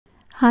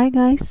Hi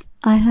guys,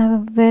 I have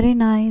a very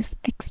nice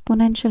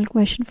exponential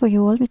question for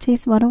you all, which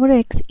is 1 over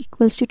x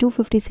equals to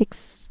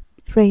 256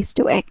 raised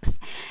to x,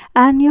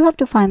 and you have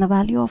to find the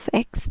value of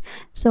x.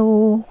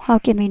 So how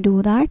can we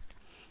do that?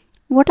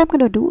 What I'm going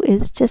to do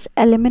is just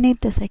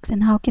eliminate this x.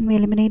 And how can we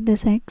eliminate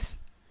this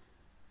x?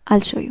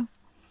 I'll show you.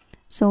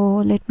 So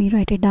let me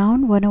write it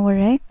down. 1 over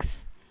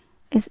x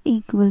is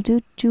equal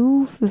to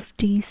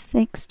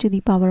 256 to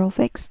the power of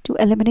x. To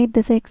eliminate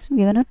this x,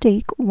 we're going to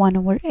take 1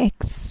 over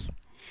x.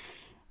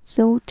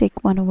 So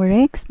take 1 over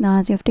x. Now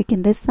as you have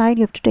taken this side,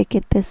 you have to take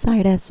it this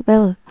side as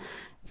well.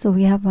 So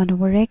we have 1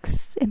 over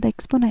x in the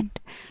exponent.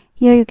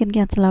 Here you can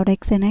cancel out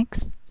x and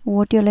x. So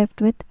what you're left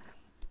with,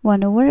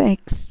 1 over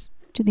x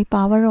to the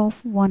power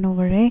of 1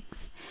 over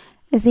x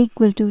is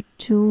equal to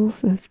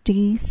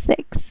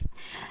 256.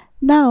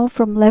 Now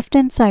from left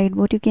hand side,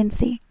 what you can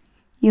see,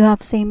 you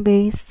have same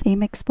base,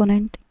 same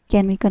exponent.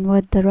 Can we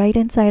convert the right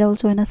hand side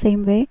also in the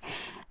same way?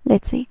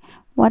 Let's see.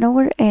 1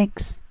 over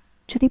x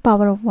to the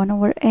power of 1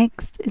 over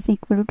x is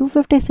equal to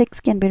 256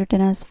 can be written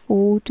as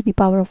 4 to the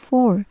power of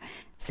 4.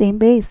 Same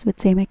base with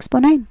same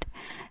exponent.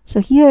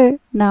 So here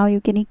now you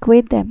can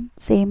equate them.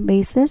 Same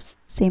bases,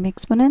 same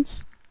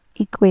exponents,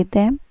 equate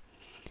them.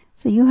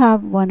 So you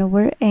have 1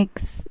 over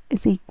x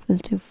is equal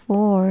to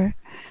 4.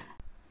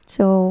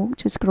 So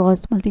just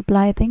cross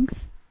multiply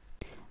things.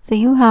 So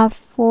you have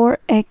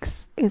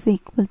 4x is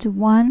equal to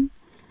 1.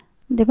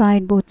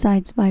 Divide both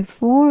sides by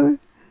 4.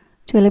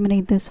 To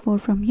eliminate this 4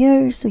 from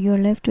here, so you're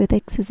left with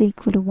x is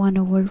equal to 1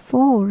 over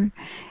 4,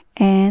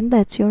 and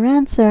that's your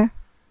answer.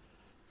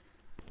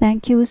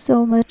 Thank you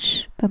so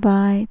much. Bye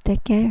bye.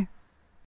 Take care.